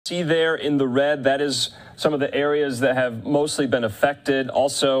See there in the red, that is some of the areas that have mostly been affected.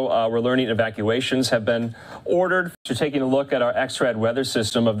 Also, we're learning evacuations have been ordered. We're taking a look at our X-RAD weather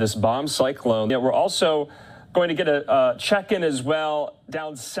system of this bomb cyclone. We're also going to get a check-in as well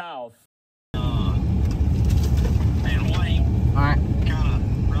down south. And wait. All right. Kind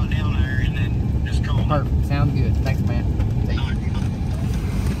of run down there and then just call. Perfect. Sounds good. Thanks, man. See you.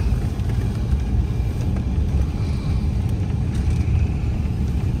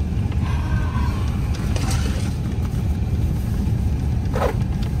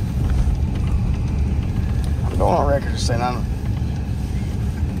 Going on record saying I don't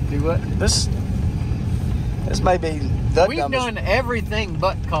Do what? This may be the We've dumbest. done everything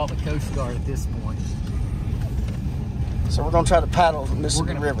but call the Coast Guard at this point. So we're gonna try to paddle the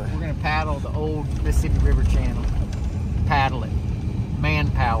Mississippi River. We're gonna paddle the old Mississippi River channel. Paddle it.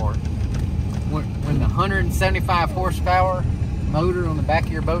 Manpower. When the 175 horsepower motor on the back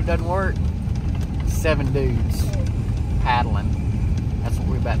of your boat doesn't work, 7 dudes paddling. That's what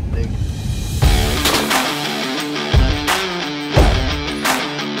we're about to do.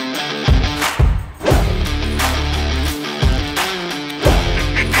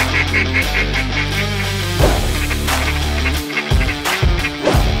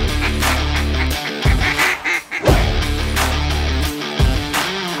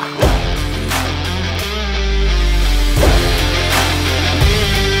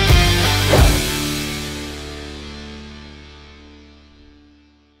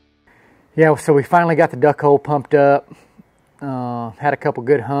 Yeah, so we finally got the duck hole pumped up, had a couple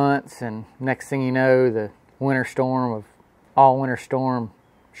good hunts, and next thing you know, the winter storm of all winter storm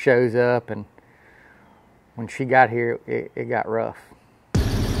shows up, and when she got here, it got rough.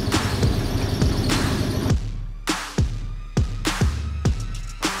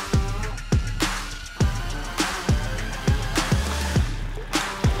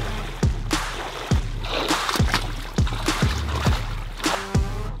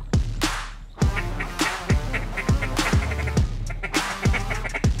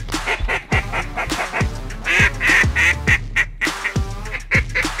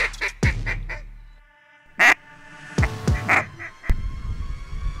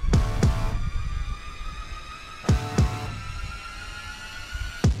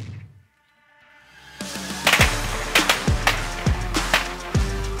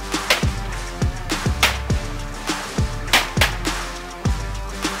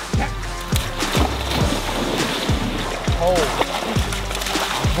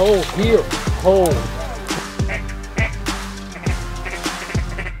 Hole here, hole.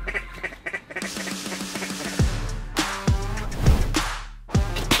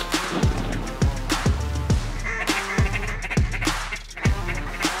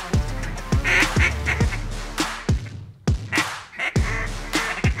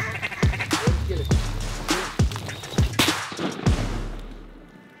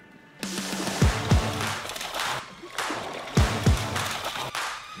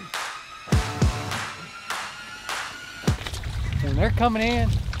 When they're coming in,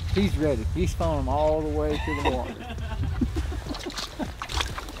 he's ready. He's following them all the way to the water.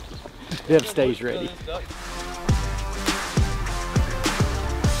 Dev stays ready.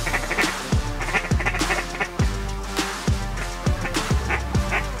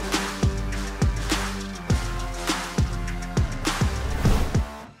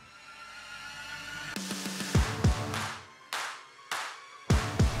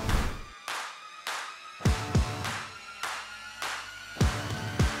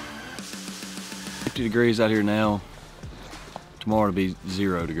 Degrees out here now. Tomorrow it'll be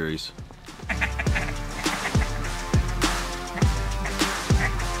 0 degrees.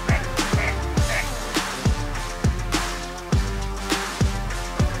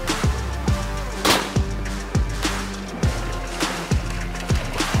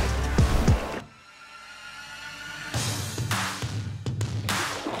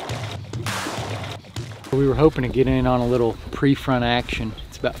 We were hoping to get in on a little pre-front action.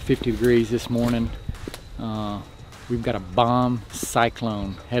 It's about 50 degrees this morning. We've got a bomb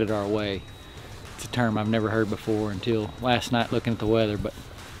cyclone headed our way. It's a term I've never heard before until last night looking at the weather, but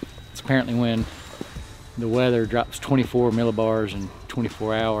it's apparently when the weather drops 24 millibars in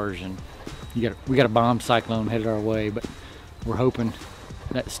 24 hours, and we got a bomb cyclone headed our way, but we're hoping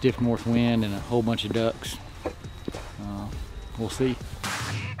that stiff north wind and a whole bunch of ducks. We'll see.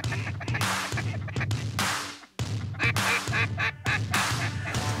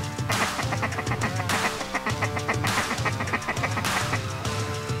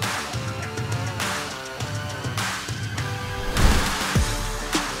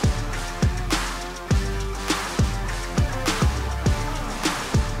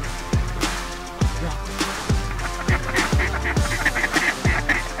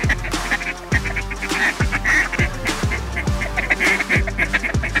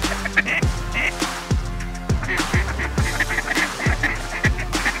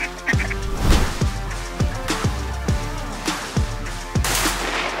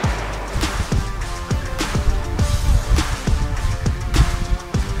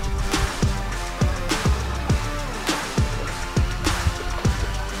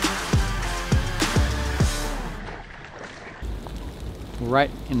 right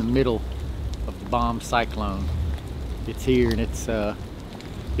in the middle of the Bomb Cyclone. It's here, and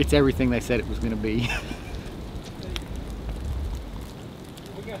it's everything they said it was going to be.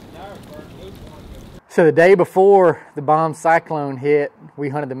 So the day before the Bomb Cyclone hit, we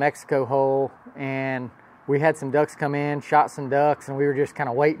hunted the Mexico hole, and we had some ducks come in, shot some ducks, and we were just kind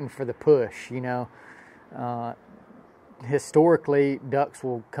of waiting for the push, you know. Historically, ducks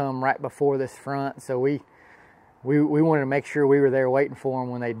will come right before this front, so we wanted to make sure we were there waiting for them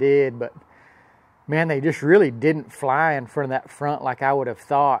when they did, but man, they just really didn't fly in front of that front like I would have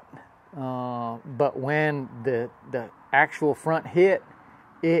thought. But when the actual front hit,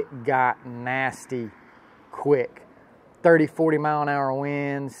 it got nasty quick. 30, 40 mile an hour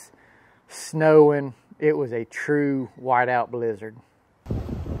winds, snowing. It was a true whiteout blizzard.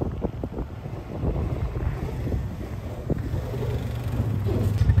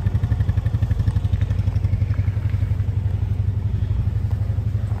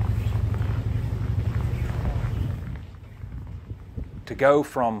 To go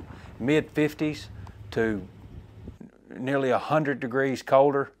from mid-50s to nearly 100 degrees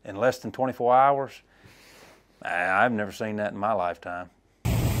colder in less than 24 hours, I've never seen that in my lifetime.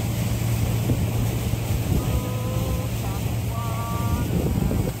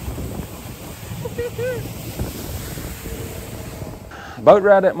 Boat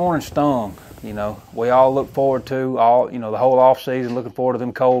ride that morning stung. You know, we all look forward to the whole off season, looking forward to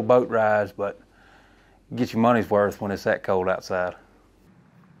them cold boat rides, but you get your money's worth when it's that cold outside.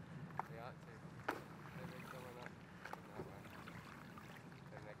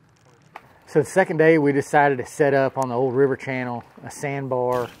 So the second day, we decided to set up on the old river channel a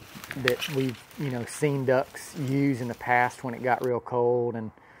sandbar that we've seen ducks use in the past when it got real cold,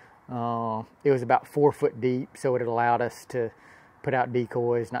 and it was about 4 foot deep, so it allowed us to put out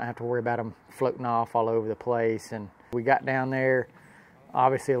decoys, not have to worry about them floating off all over the place. And we got down there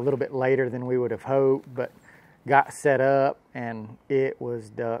obviously a little bit later than we would have hoped, but got set up, and it was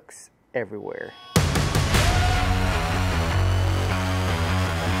ducks everywhere.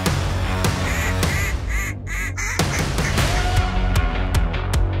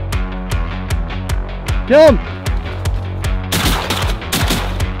 Jump!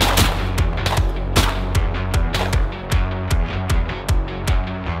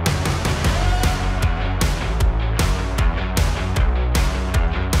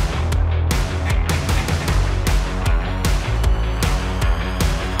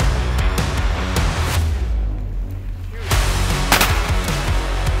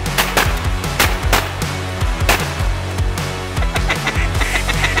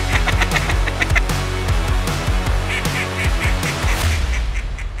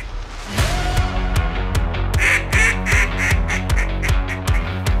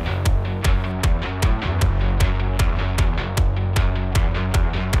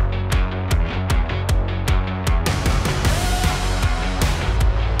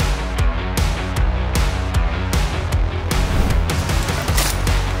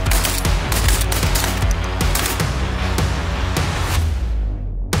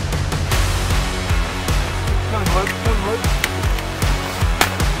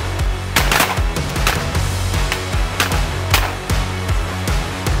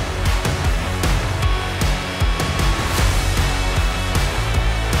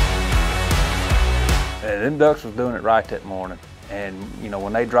 Them ducks was doing it right that morning. And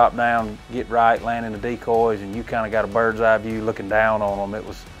when they drop down, get right, land in the decoys, and you kind of got a bird's eye view looking down on them, it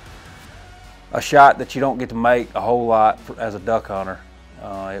was a shot that you don't get to make a whole lot as a duck hunter.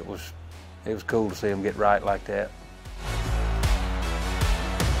 It was cool to see them get right like that.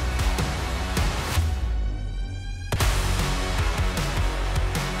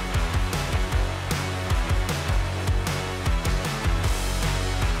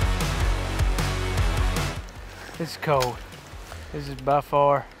 It's cold. This is by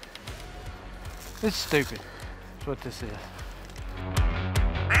far, it's stupid. That's what this is.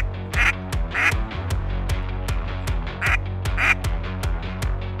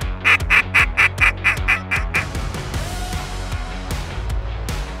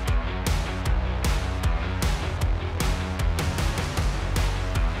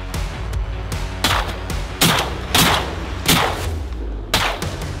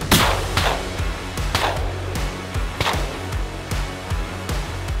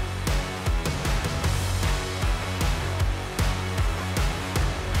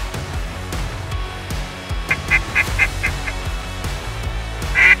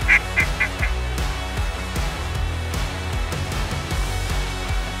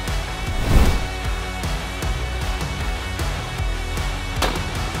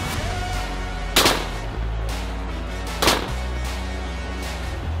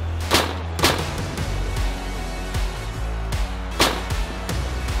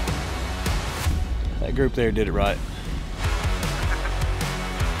 group there did it right.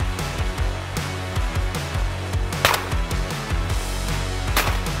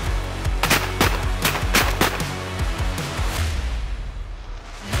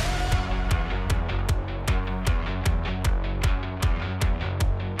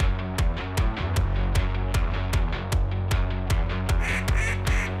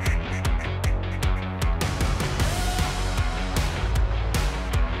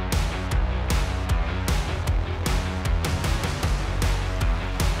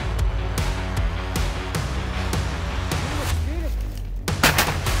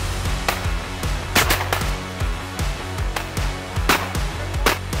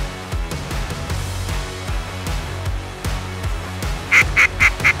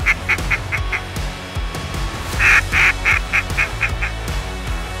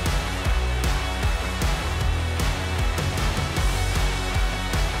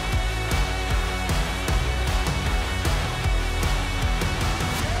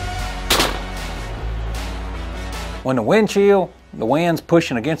 When the wind chill, the wind's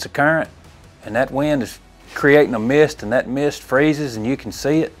pushing against the current, and that wind is creating a mist, and that mist freezes and you can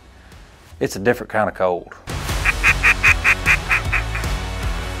see it, it's a different kind of cold.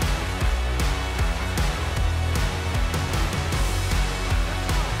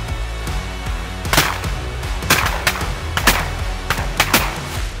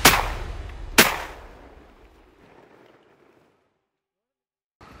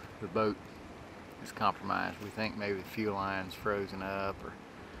 The boat is compromised. We think maybe the fuel line's frozen up or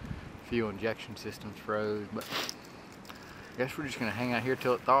fuel injection system's froze, but I guess we're just gonna hang out here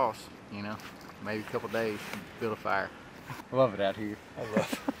till it thaws, you know, maybe a couple days and build a fire. I love it out here. I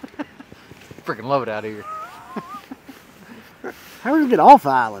love it. Freaking love it out here. How do we get off the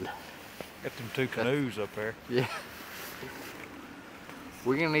island? Got them 2 canoes up there. Yeah.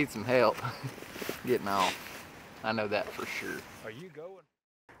 We're gonna need some help getting off. I know that for sure. Are you going?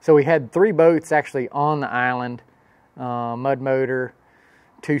 So we had 3 boats actually on the island, mud motor,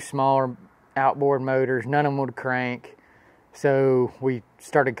 2 smaller outboard motors, none of them would crank. So we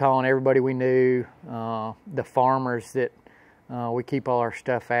started calling everybody we knew, the farmers that we keep all our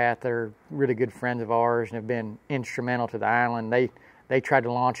stuff at. They're really good friends of ours and have been instrumental to the island. They tried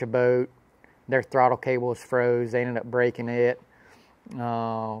to launch a boat. Their throttle cable was froze. They ended up breaking it.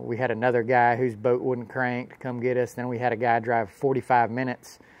 We had another guy whose boat wouldn't crank to come get us. Then we had a guy drive 45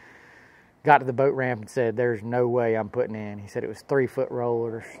 minutes, got to the boat ramp and said, "There's no way I'm putting in." He said it was 3-foot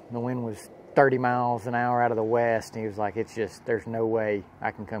rollers. The wind was 30 miles an hour out of the west. And he was like, "It's just, there's no way I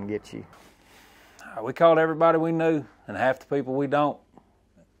can come get you." We called everybody we knew and half the people we don't.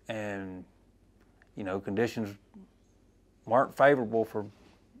 And, you know, conditions weren't favorable for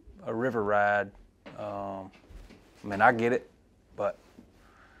a river ride. I mean, I get it, but,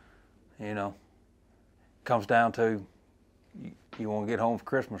 you know, it comes down to you want to get home for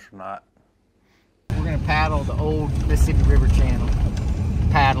Christmas or not. We're going to paddle the old Mississippi River channel,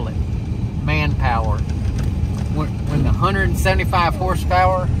 paddle it, manpower. When the 175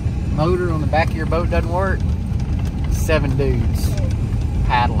 horsepower motor on the back of your boat doesn't work, 7 dudes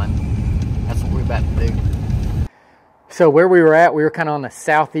paddling. That's what we're about to do. So where we were at, we were kind of on the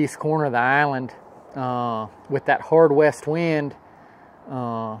southeast corner of the island with that hard west wind.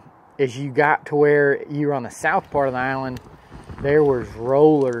 As you got to where you were on the south part of the island, there was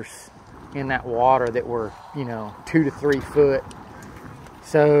rollers in that water that were, you know, 2 to 3 foot.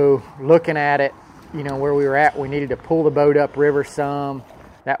 So looking at it, you know, where we were at, we needed to pull the boat up river some.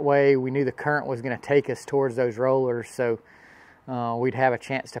 That way we knew the current was going to take us towards those rollers, so we'd have a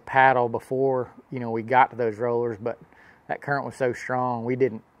chance to paddle before, you know, we got to those rollers. But that current was so strong, we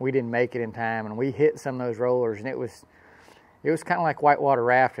didn't make it in time, and we hit some of those rollers, and it was kind of like whitewater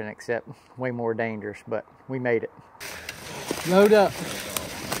rafting, except way more dangerous, but we made it. Load up.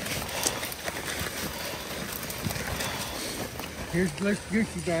 Here's the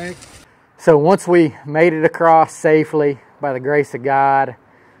Gucci bag. So once we made it across safely, by the grace of God,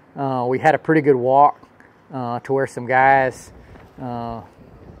 we had a pretty good walk to where some guys, you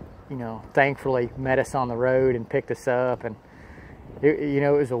know, thankfully met us on the road and picked us up. And you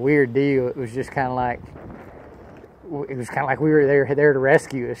know, it was a weird deal. It was just kind of like we were there to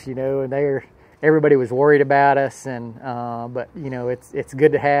rescue us, you know. And everybody was worried about us, and but you know, it's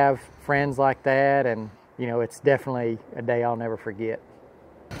good to have friends like that, and you know, it's definitely a day I'll never forget.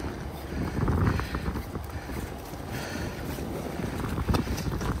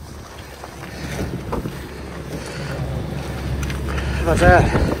 How about that?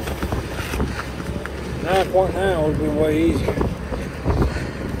 9.9 would have been way easier.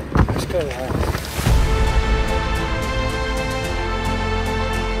 Let's go high.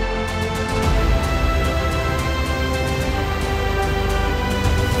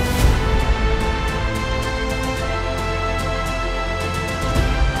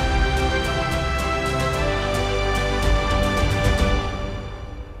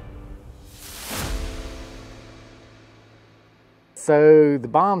 So the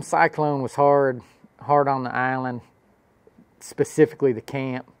Bomb Cyclone was hard on the island, specifically the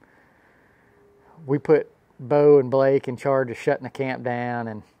camp. We put Bo and Blake in charge of shutting the camp down,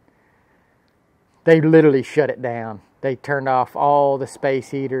 and they literally shut it down. They turned off all the space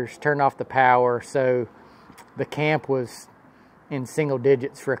heaters, turned off the power, so the camp was in single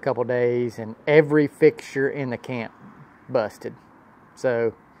digits for a couple days, and every fixture in the camp busted.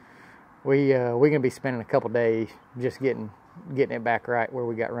 So we're gonna be spending a couple days just getting it back right where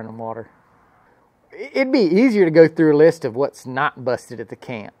we got running water. It'd be easier to go through a list of what's not busted at the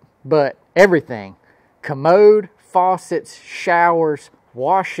camp, but everything: commode, faucets, showers,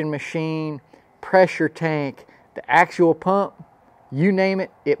 washing machine, pressure tank, the actual pump, you name it,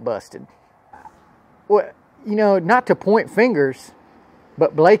 it busted. Well, you know, not to point fingers,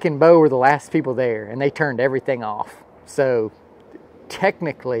 but Blake and Bo were the last people there, and they turned everything off. So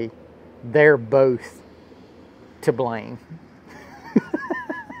technically, they're both to blame.